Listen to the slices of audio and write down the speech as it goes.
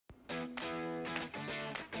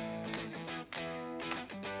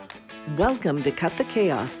Welcome to Cut the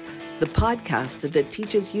Chaos, the podcast that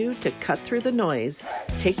teaches you to cut through the noise,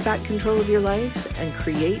 take back control of your life, and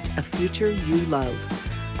create a future you love.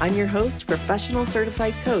 I'm your host, professional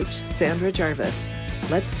certified coach, Sandra Jarvis.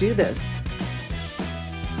 Let's do this.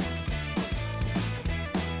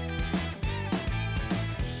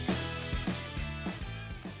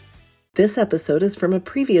 This episode is from a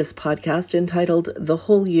previous podcast entitled The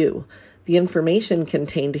Whole You. The information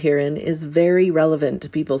contained herein is very relevant to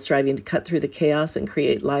people striving to cut through the chaos and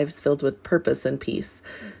create lives filled with purpose and peace.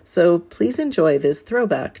 So please enjoy this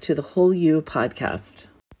throwback to the Whole You podcast.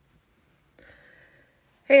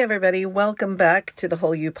 Hey everybody, welcome back to the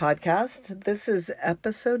Whole You podcast. This is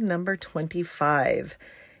episode number 25.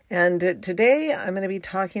 And today I'm going to be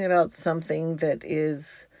talking about something that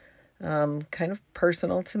is kind of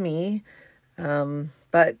personal to me,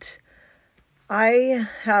 but I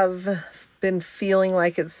have been feeling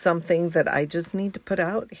like it's something that I just need to put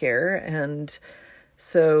out here, and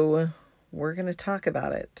so we're going to talk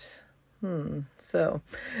about it. So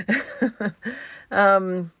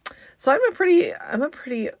I'm a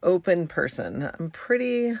pretty open person. I'm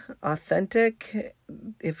pretty authentic.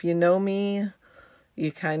 If you know me,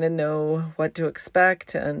 you kind of know what to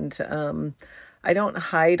expect, and I don't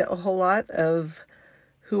hide a whole lot of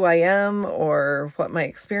who I am or what my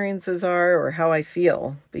experiences are or how I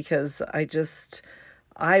feel, because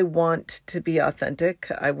I want to be authentic.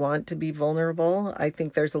 I want to be vulnerable. I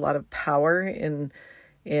think there's a lot of power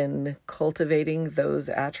in cultivating those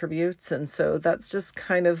attributes. And so that's just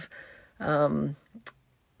kind of,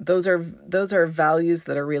 those are values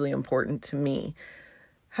that are really important to me.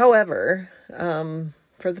 However,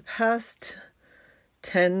 for the past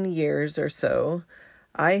 10 years or so,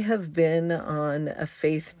 I have been on a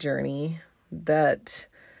faith journey that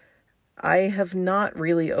I have not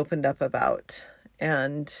really opened up about.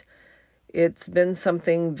 And it's been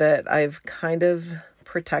something that I've kind of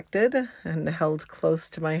protected and held close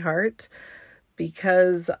to my heart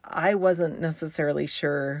because I wasn't necessarily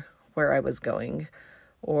sure where I was going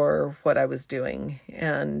or what I was doing.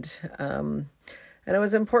 And it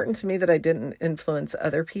was important to me that I didn't influence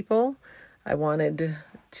other people. I wanted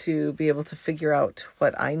to be able to figure out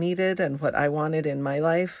what I needed and what I wanted in my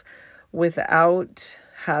life without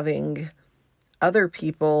having other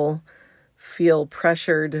people feel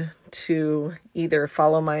pressured to either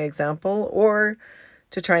follow my example or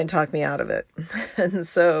to try and talk me out of it. And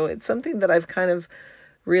so it's something that I've kind of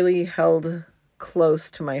really held close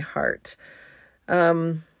to my heart.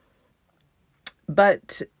 But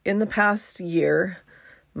in the past year,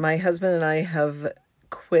 my husband and I have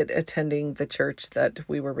quit attending the church that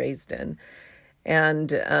we were raised in. And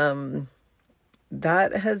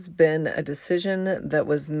that has been a decision that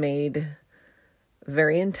was made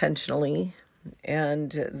very intentionally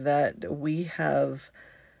and that we have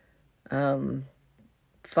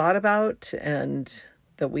thought about and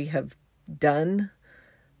that we have done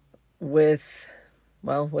with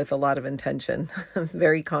a lot of intention,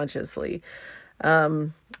 very consciously.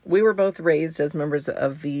 We were both raised as members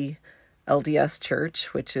of the LDS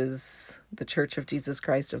Church, which is the Church of Jesus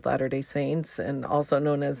Christ of Latter-day Saints, and also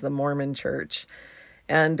known as the Mormon Church.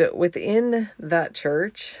 And within that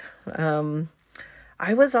church,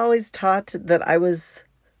 I was always taught that I was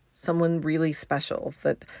someone really special,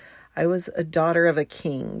 that I was a daughter of a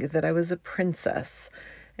king, that I was a princess.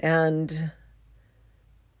 And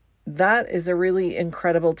that is a really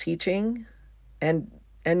incredible teaching.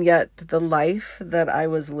 And yet the life that I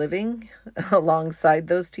was living alongside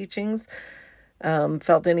those teachings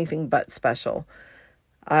felt anything but special.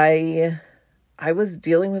 I was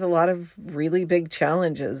dealing with a lot of really big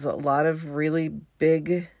challenges, a lot of really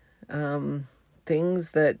big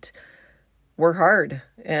things that were hard.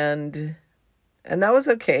 And that was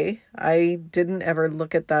okay. I didn't ever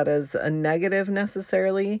look at that as a negative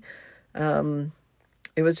necessarily.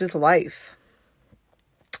 It was just life.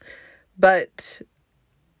 But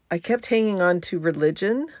I kept hanging on to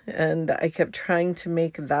religion and I kept trying to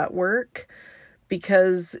make that work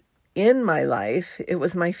because in my life, it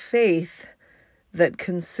was my faith that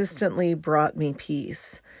consistently brought me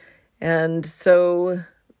peace. And so,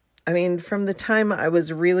 from the time I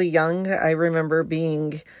was really young, I remember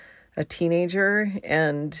being a teenager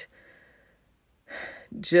and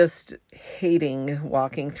just hating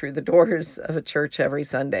walking through the doors of a church every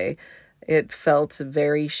Sunday. It felt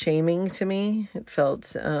very shaming to me. It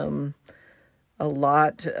felt there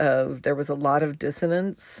was a lot of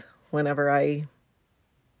dissonance whenever I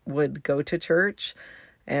would go to church.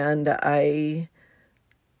 And I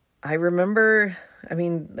remember,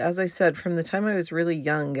 as I said, from the time I was really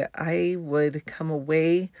young, I would come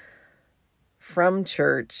away from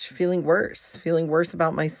church feeling worse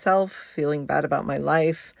about myself, feeling bad about my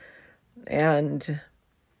life. And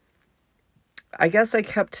I guess I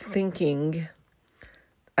kept thinking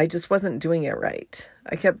I just wasn't doing it right.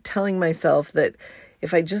 I kept telling myself that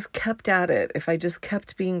if I just kept at it, if I just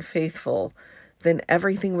kept being faithful, then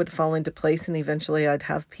everything would fall into place and eventually I'd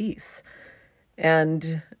have peace.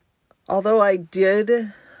 And although I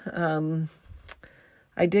did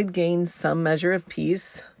gain some measure of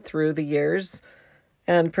peace through the years,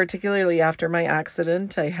 and particularly after my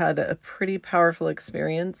accident, I had a pretty powerful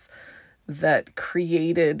experience that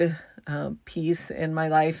created peace in my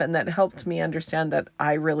life and that helped me understand that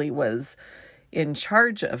I really was in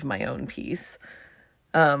charge of my own peace.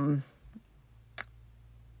 And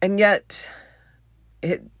yet,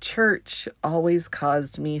 church always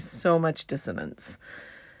caused me so much dissonance.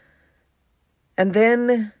 And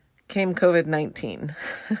then came COVID-19.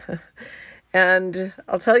 And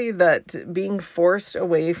I'll tell you that being forced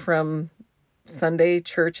away from Sunday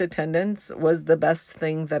church attendance was the best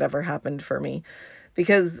thing that ever happened for me.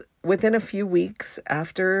 Because within a few weeks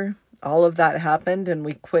after all of that happened and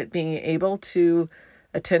we quit being able to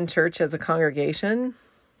attend church as a congregation,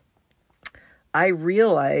 I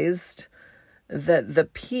realized that the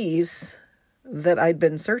peace that I'd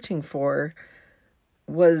been searching for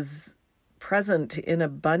was present in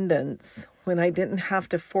abundance when I didn't have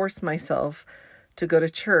to force myself to go to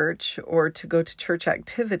church or to go to church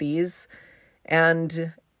activities.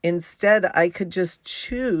 And instead, I could just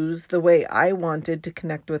choose the way I wanted to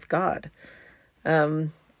connect with God.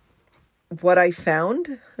 What I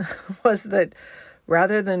found was that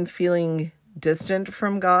rather than feeling distant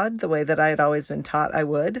from God the way that I had always been taught I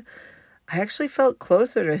would, I actually felt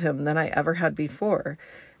closer to Him than I ever had before.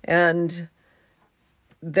 And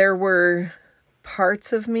there were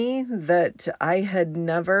parts of me that I had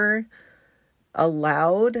never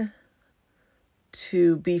allowed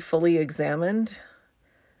to be fully examined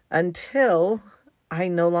until I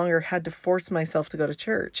no longer had to force myself to go to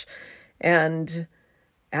church. And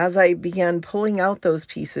as I began pulling out those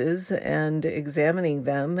pieces and examining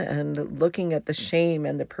them and looking at the shame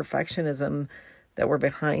and the perfectionism that were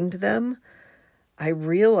behind them, I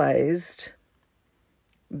realized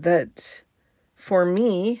that for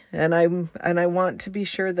me, and I want to be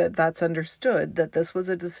sure that that's understood, that this was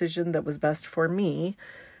a decision that was best for me.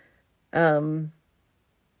 For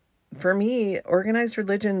me, organized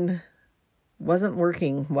religion wasn't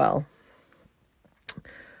working well.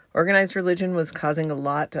 Organized religion was causing a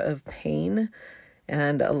lot of pain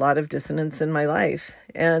and a lot of dissonance in my life.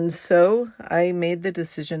 And so I made the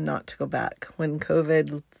decision not to go back. When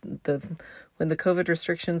the COVID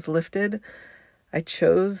restrictions lifted, I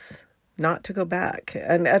chose not to go back.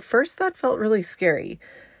 And at first that felt really scary.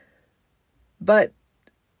 But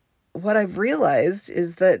what I've realized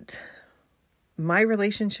is that my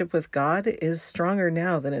relationship with God is stronger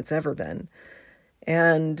now than it's ever been.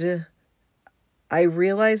 And I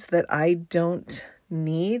realize that I don't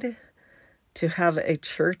need to have a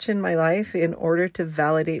church in my life in order to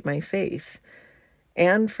validate my faith.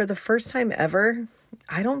 And for the first time ever,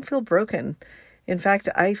 I don't feel broken. In fact,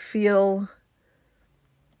 I feel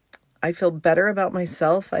better about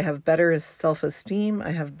myself. I have better self-esteem.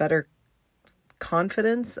 I have better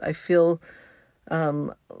confidence. I feel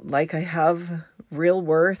like I have real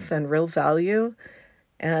worth and real value.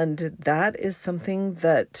 And that is something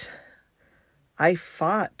that I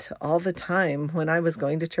fought all the time when I was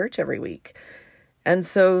going to church every week. And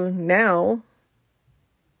so now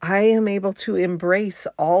I am able to embrace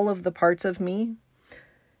all of the parts of me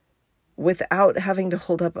without having to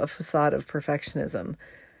hold up a facade of perfectionism.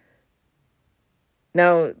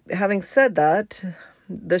 Now, having said that,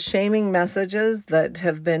 the shaming messages that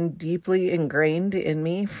have been deeply ingrained in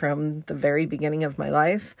me from the very beginning of my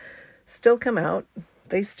life still come out.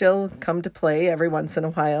 They still come to play every once in a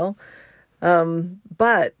while.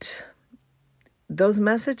 But those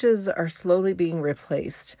messages are slowly being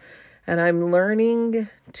replaced. And I'm learning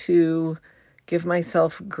to give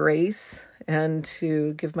myself grace and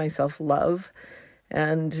to give myself love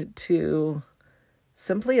and to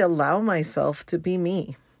simply allow myself to be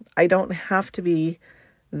me. I don't have to be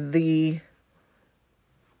the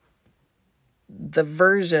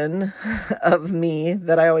version of me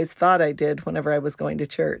that I always thought I did whenever I was going to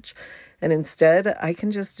church. And instead, I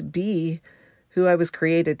can just be who I was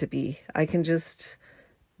created to be. I can just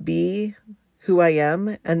be who I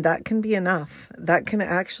am, and that can be enough. That can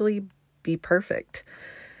actually be perfect.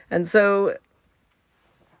 And so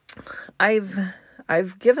I've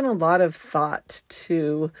given a lot of thought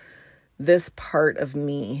to this part of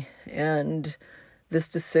me and this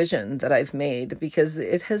decision that I've made, because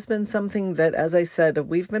it has been something that, as I said,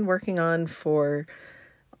 we've been working on for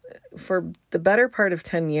the better part of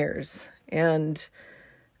 10 years. And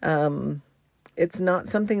it's not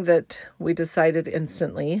something that we decided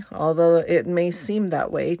instantly, although it may seem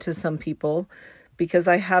that way to some people because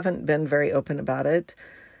I haven't been very open about it.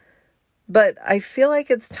 But I feel like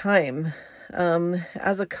it's time.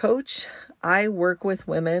 As a coach, I work with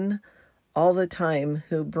women all the time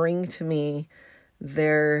who bring to me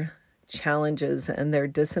their challenges and their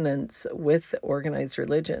dissonance with organized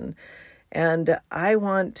religion. And I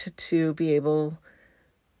want to be able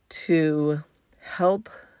to help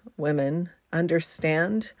women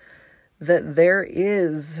understand that there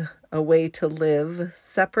is a way to live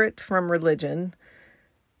separate from religion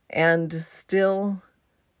and still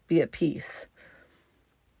be at peace.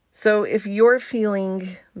 So if you're feeling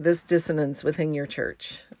this dissonance within your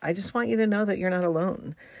church, I just want you to know that you're not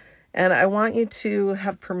alone. And I want you to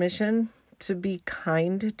have permission to be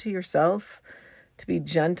kind to yourself, to be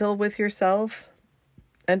gentle with yourself,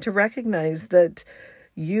 and to recognize that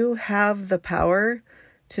you have the power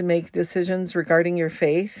to make decisions regarding your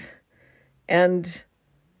faith, and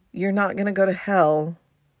you're not going to go to hell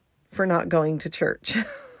for not going to church.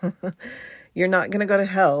 You're not going to go to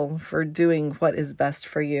hell for doing what is best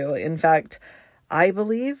for you. In fact, I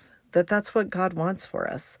believe that that's what God wants for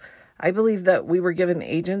us. I believe that we were given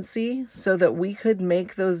agency so that we could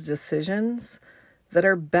make those decisions that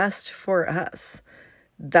are best for us.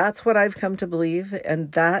 That's what I've come to believe,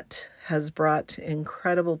 and that has brought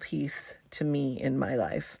incredible peace to me in my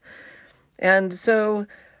life. And so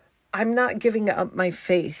I'm not giving up my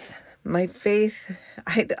faith. My faith,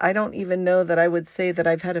 I don't even know that I would say that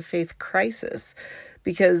I've had a faith crisis,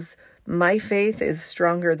 because my faith is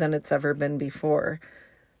stronger than it's ever been before.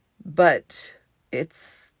 But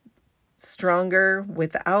it's stronger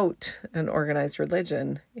without an organized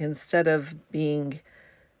religion instead of being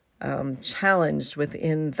challenged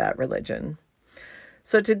within that religion.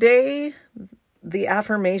 So today, the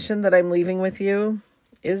affirmation that I'm leaving with you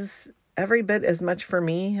is every bit as much for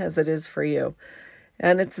me as it is for you.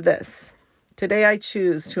 And it's this: today I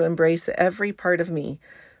choose to embrace every part of me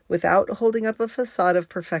without holding up a facade of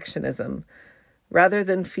perfectionism. Rather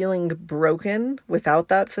than feeling broken without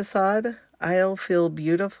that facade, I'll feel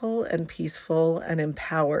beautiful and peaceful and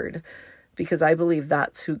empowered, because I believe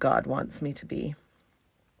that's who God wants me to be.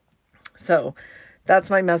 So that's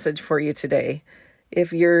my message for you today.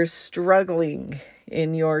 If you're struggling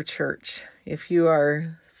in your church, if you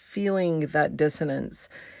are feeling that dissonance,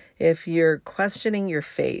 if you're questioning your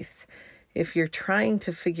faith, if you're trying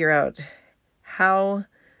to figure out how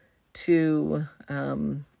to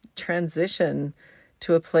transition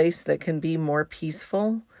to a place that can be more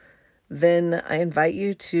peaceful, then I invite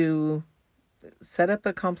you to set up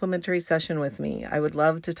a complimentary session with me. I would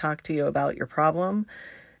love to talk to you about your problem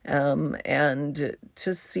and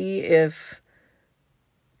to see if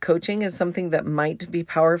coaching is something that might be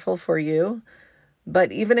powerful for you.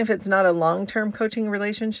 But even if it's not a long-term coaching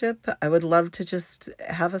relationship, I would love to just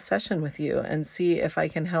have a session with you and see if I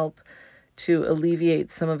can help to alleviate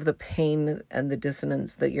some of the pain and the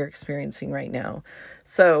dissonance that you're experiencing right now.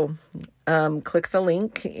 So click the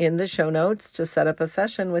link in the show notes to set up a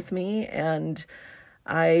session with me, and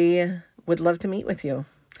I would love to meet with you.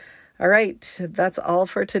 All right, that's all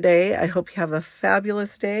for today. I hope you have a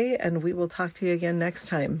fabulous day, and we will talk to you again next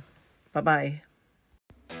time. Bye-bye.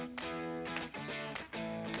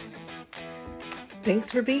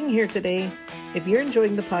 Thanks for being here today. If you're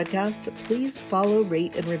enjoying the podcast, please follow,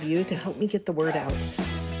 rate, and review to help me get the word out.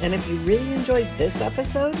 And if you really enjoyed this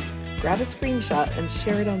episode, grab a screenshot and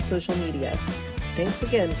share it on social media. Thanks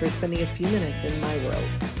again for spending a few minutes in my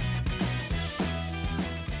world.